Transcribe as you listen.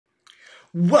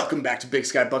Welcome back to Big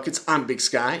Sky Buckets. I'm Big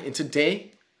Sky, and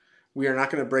today we are not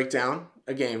going to break down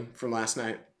a game from last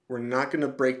night. We're not going to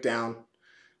break down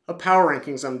a power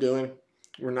rankings I'm doing.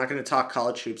 We're not going to talk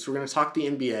college hoops. We're going to talk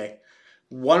the NBA,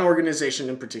 one organization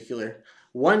in particular,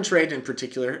 one trade in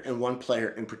particular, and one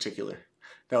player in particular.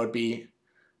 That would be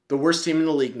the worst team in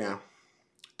the league now.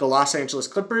 The Los Angeles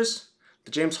Clippers,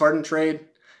 the James Harden trade,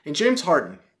 and James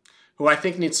Harden, who I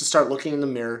think needs to start looking in the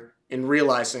mirror and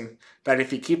realizing that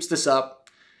if he keeps this up,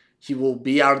 he will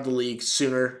be out of the league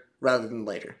sooner rather than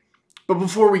later. But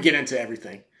before we get into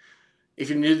everything, if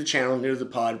you're new to the channel, new to the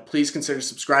pod, please consider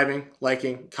subscribing,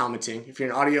 liking, commenting. If you're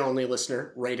an audio-only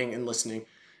listener, rating and listening.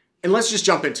 And let's just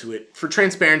jump into it. For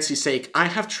transparency's sake, I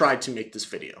have tried to make this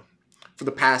video for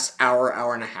the past hour,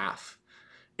 hour and a half,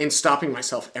 and stopping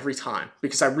myself every time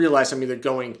because I realize I'm either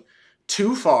going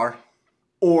too far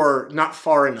or not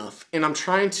far enough. And I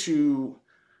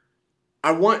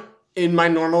want, in my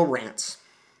normal rants,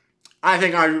 I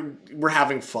think we're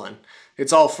having fun.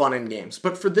 It's all fun and games.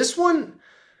 But for this one,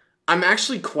 I'm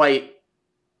actually quite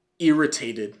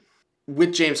irritated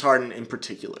with James Harden in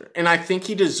particular. And I think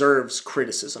he deserves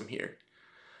criticism here.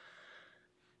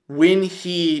 When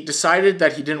he decided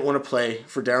that he didn't want to play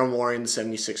for Daryl Morey and the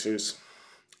 76ers,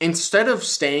 instead of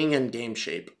staying in game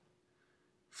shape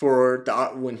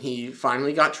when he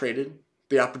finally got traded,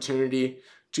 the opportunity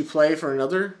to play for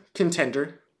another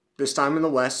contender, this time in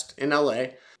the West, in LA,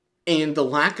 and the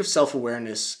lack of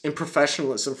self-awareness and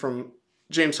professionalism from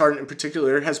James Harden in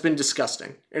particular has been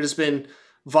disgusting. It has been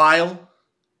vile,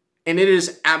 and it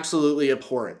is absolutely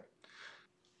abhorrent.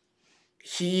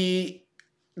 The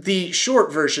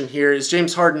short version here is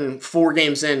James Harden, 4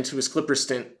 games into his Clippers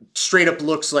stint, straight up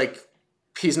looks like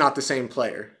he's not the same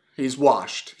player. He's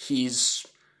washed. He's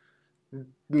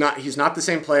not the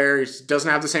same player. He doesn't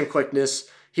have the same quickness.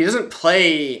 He doesn't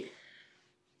play,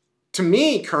 to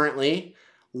me currently,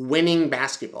 winning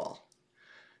basketball.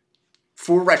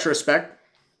 For retrospect,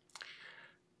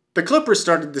 the Clippers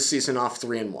started the season off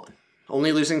 3-1,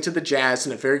 only losing to the Jazz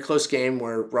in a very close game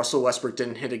where Russell Westbrook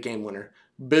didn't hit a game winner.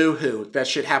 Boo-hoo. That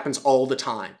shit happens all the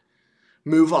time.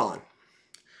 Move on.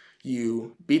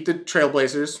 You beat the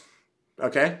Trailblazers.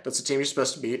 Okay, that's the team you're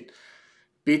supposed to beat.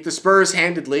 Beat the Spurs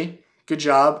handedly. Good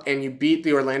job. And you beat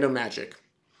the Orlando Magic,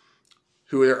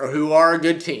 who are a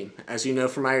good team, as you know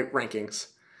from my rankings.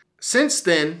 Since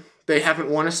then, they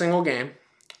haven't won a single game.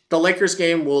 The Lakers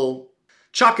game will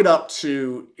chalk it up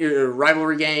to a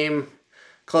rivalry game,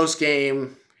 close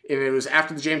game, and it was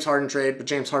after the James Harden trade, but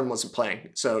James Harden wasn't playing,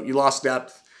 so you lost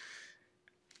depth.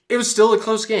 It was still a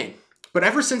close game. But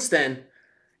ever since then,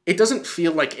 it doesn't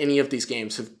feel like any of these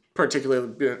games have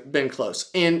particularly been close.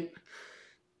 And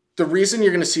the reason you're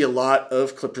going to see a lot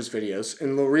of Clippers videos,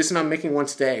 and the reason I'm making one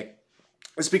today,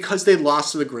 is because they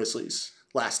lost to the Grizzlies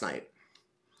last night,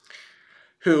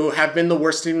 who have been the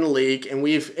worst team in the league, and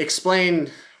we've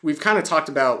kind of talked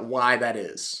about why that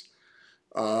is.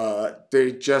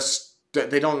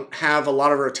 They don't have a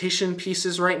lot of rotation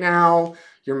pieces right now.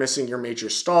 You're missing your major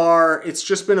star. It's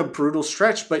just been a brutal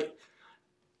stretch, but,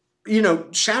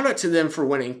 shout out to them for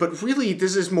winning. But really,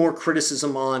 this is more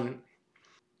criticism on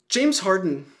James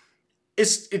Harden.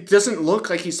 It doesn't look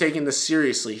like he's taking this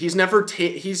seriously. He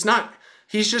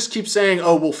just keeps saying,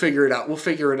 oh, we'll figure it out. We'll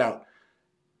figure it out.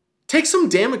 Take some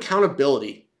damn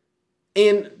accountability.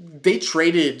 And they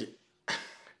traded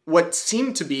what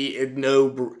seemed to be a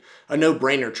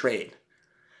no-brainer trade.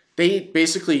 They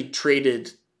basically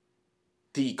traded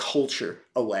the culture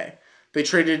away. They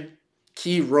traded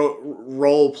key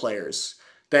role players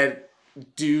that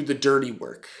do the dirty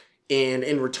work. And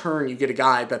in return, you get a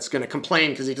guy that's going to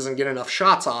complain because he doesn't get enough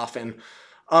shots off. And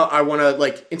I want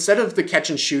to, instead of the catch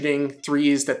and shooting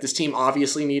threes that this team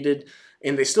obviously needed,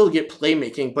 and they still get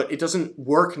playmaking, but it doesn't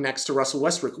work next to Russell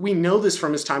Westbrook. We know this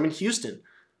from his time in Houston.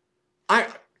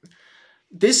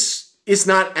 This is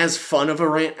not as fun of a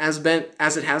rant as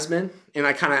it has been, and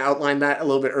I kind of outlined that a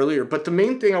little bit earlier. But the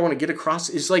main thing I want to get across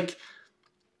is,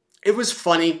 it was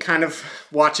funny kind of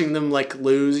watching them,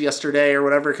 lose yesterday or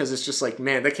whatever, because it's just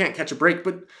man, they can't catch a break.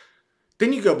 But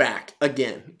then you go back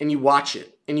again, and you watch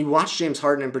it, and you watch James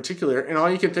Harden in particular, and all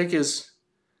you can think is,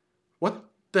 what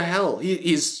the hell?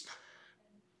 He's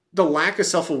the lack of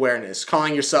self-awareness,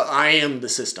 calling yourself, I am the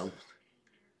system.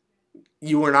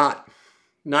 You are not.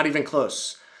 Not even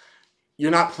close.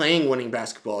 You're not playing winning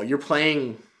basketball. You're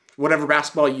playing whatever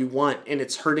basketball you want, and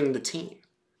it's hurting the team.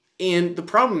 And the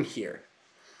problem here,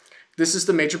 this is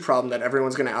the major problem that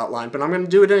everyone's going to outline, but I'm going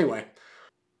to do it anyway.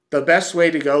 The best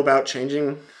way to go about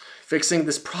fixing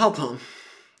this problem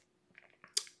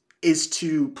is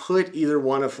to put either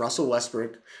one of Russell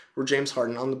Westbrook or James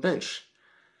Harden on the bench.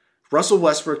 Russell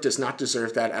Westbrook does not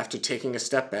deserve that after taking a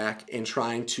step back and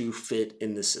trying to fit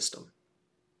in the system.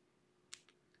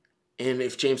 And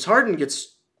if James Harden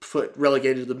gets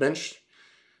relegated to the bench,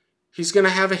 he's going to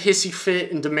have a hissy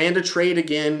fit and demand a trade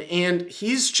again. And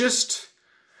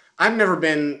I've never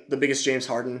been the biggest James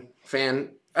Harden fan.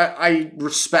 I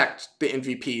respect the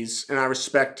MVPs, and I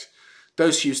respect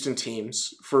those Houston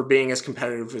teams for being as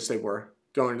competitive as they were,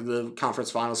 going to the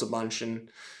conference finals a bunch and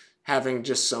having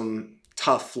just some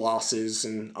tough losses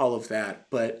and all of that.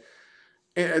 But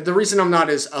the reason I'm not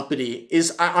as uppity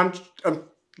is I'm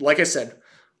like I said,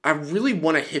 I really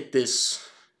want to hit this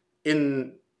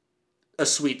in a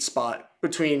sweet spot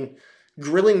between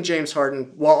grilling James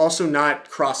Harden while also not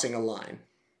crossing a line.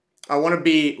 I want to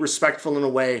be respectful in a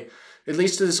way, at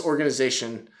least to this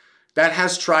organization that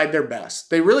has tried their best.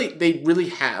 They really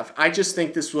have. I just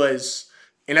think this was,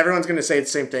 and everyone's going to say the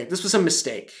same thing, this was a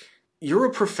mistake. You're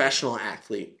a professional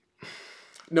athlete.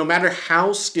 No matter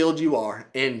how skilled you are,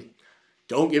 and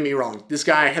don't get me wrong, this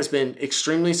guy has been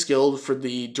extremely skilled for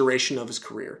the duration of his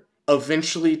career.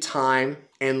 Eventually, time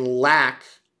and lack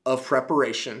of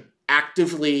preparation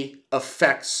actively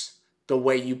affects the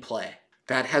way you play.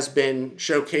 That has been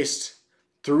showcased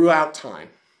throughout time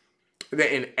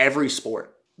in every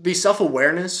sport. The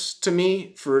self-awareness, to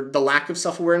me, for the lack of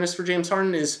self-awareness for James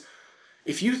Harden is,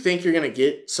 if you think you're going to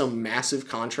get some massive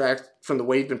contract from the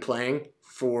way you've been playing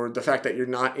for the fact that you're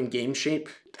not in game shape,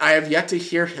 I have yet to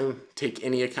hear him take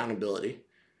any accountability.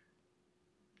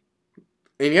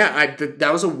 And yeah,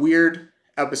 that was a weird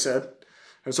episode.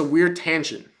 It was a weird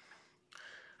tangent.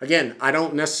 Again, I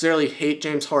don't necessarily hate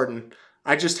James Harden.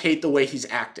 I just hate the way he's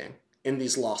acting in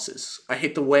these losses. I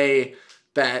hate the way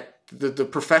that the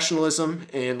professionalism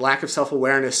and lack of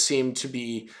self-awareness seem to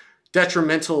be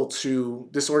detrimental to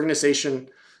this organization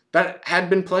that had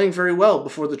been playing very well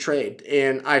before the trade.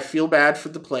 And I feel bad for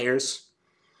the players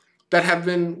that have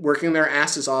been working their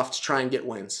asses off to try and get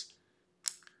wins.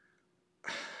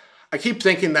 I keep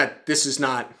thinking that this is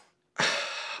not...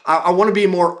 I want to be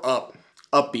more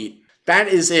upbeat. That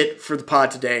is it for the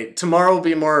pod today. Tomorrow will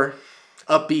be more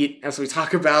upbeat as we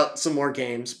talk about some more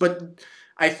games. But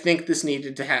I think this I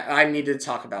needed to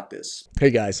talk about this. Hey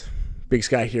guys, Big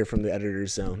Sky here from the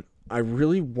Editor's Zone. I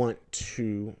really want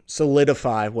to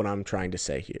solidify what I'm trying to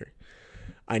say here.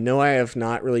 I know I have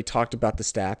not really talked about the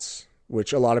stats,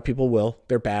 which a lot of people will.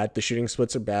 They're bad. The shooting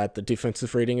splits are bad. The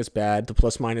defensive rating is bad. The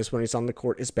plus minus when he's on the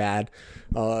court is bad.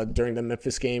 During the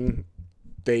Memphis game,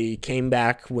 they came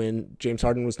back when James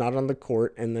Harden was not on the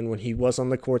court, and then when he was on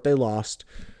the court, they lost.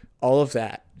 All of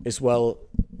that as well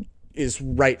is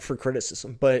right for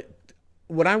criticism. But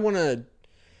what I want to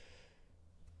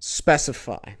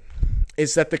specify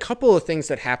is that the couple of things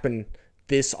that happened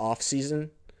this offseason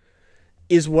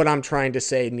is what I'm trying to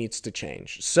say needs to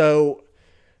change. So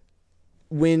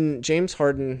when James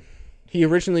Harden, he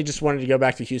originally just wanted to go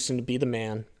back to Houston to be the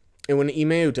man. And when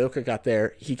Ime Udoka got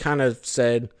there, he kind of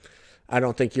said, I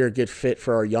don't think you're a good fit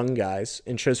for our young guys,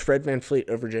 and chose Fred VanVleet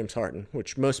over James Harden,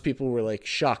 which most people were like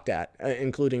shocked at,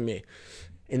 including me.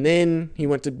 And then he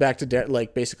went back to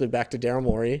Daryl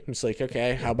Morey. He's like,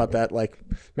 okay, how about that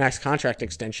max contract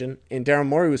extension? And Daryl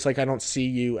Morey was like, I don't see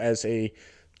you as a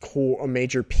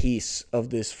major piece of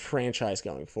this franchise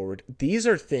going forward. These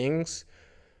are things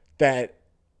that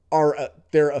are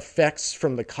their effects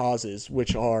from the causes,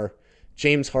 which are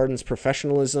James Harden's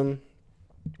professionalism,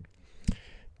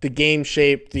 the game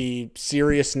shape, the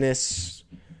seriousness.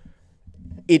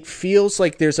 It feels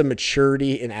like there's a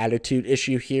maturity and attitude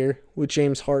issue here with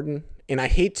James Harden. And I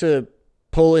hate to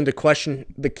pull into question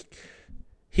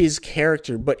his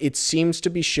character, but it seems to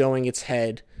be showing its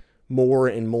head more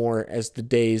and more as the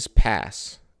days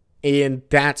pass. And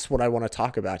that's what I want to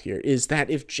talk about here, is that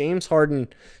if James Harden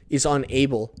is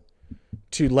unable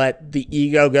to let the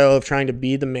ego go of trying to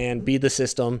be the man, be the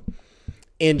system,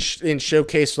 and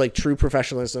showcase true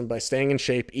professionalism by staying in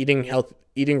shape,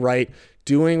 eating right,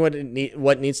 doing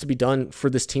what needs to be done for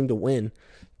this team to win,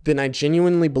 then I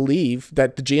genuinely believe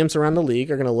that the GMs around the league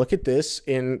are going to look at this,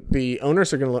 and the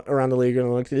owners around the league are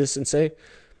going to look at this and say,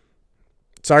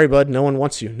 sorry, bud, no one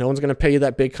wants you. No one's going to pay you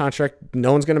that big contract.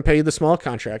 No one's going to pay you the small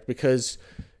contract because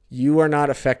you are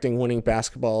not affecting winning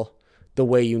basketball the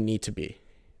way you need to be.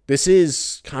 This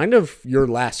is kind of your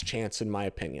last chance, in my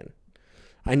opinion.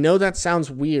 I know that sounds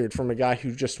weird from a guy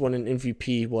who just won an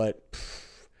MVP,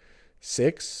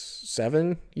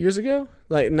 6-7 years ago?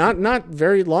 Not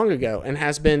very long ago, and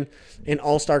has been an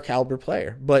all-star caliber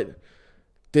player. But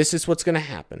this is what's going to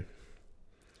happen.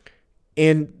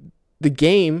 And the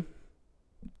game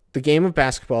of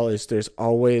basketball is there's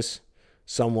always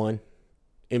someone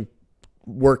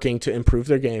working to improve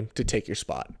their game to take your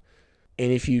spot.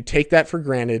 And if you take that for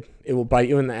granted, it will bite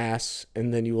you in the ass,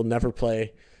 and then you will never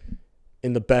play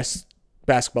in the best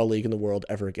basketball league in the world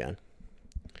ever again.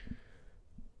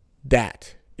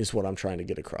 That is what I'm trying to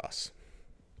get across.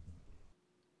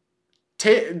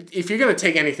 If you're going to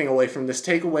take anything away from this,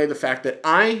 take away the fact that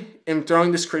I am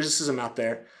throwing this criticism out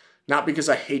there, not because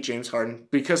I hate James Harden,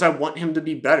 because I want him to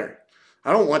be better.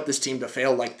 I don't want this team to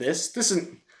fail like this.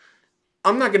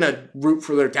 I'm not going to root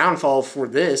for their downfall for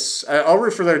this. I'll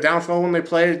root for their downfall when they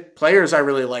play players I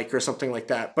really like or something like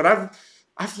that. But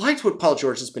I've liked what Paul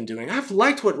George has been doing. I've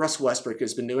liked what Russell Westbrook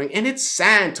has been doing. And it's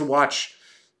sad to watch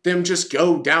them just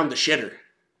go down the shitter.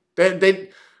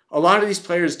 A lot of these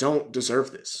players don't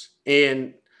deserve this.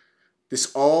 And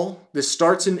this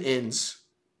starts and ends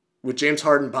with James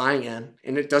Harden buying in,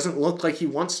 and it doesn't look like he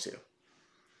wants to.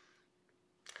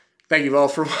 Thank you all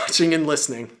for watching and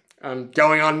listening. I'm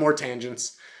going on more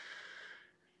tangents.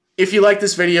 If you like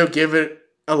this video, give it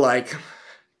a like.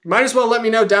 Might as well let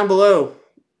me know down below.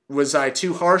 Was I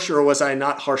too harsh or was I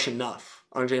not harsh enough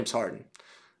on James Harden?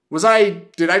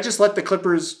 Did I just let the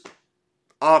Clippers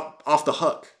off the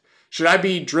hook? Should I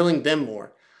be drilling them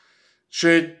more?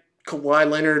 Should Kawhi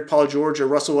Leonard, Paul George, or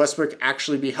Russell Westbrook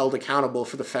actually be held accountable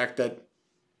for the fact that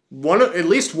at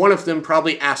least one of them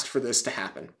probably asked for this to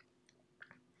happen?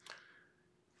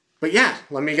 But yeah,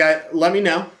 let me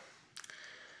know.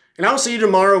 And I will see you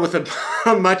tomorrow with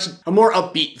a more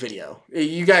upbeat video.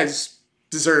 You guys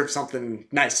deserve something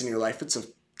nice in your life. It's a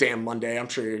damn Monday. I'm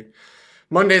sure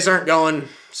Mondays aren't going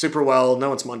super well. No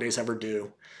one's Mondays ever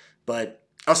do. But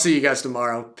I'll see you guys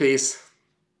tomorrow. Peace.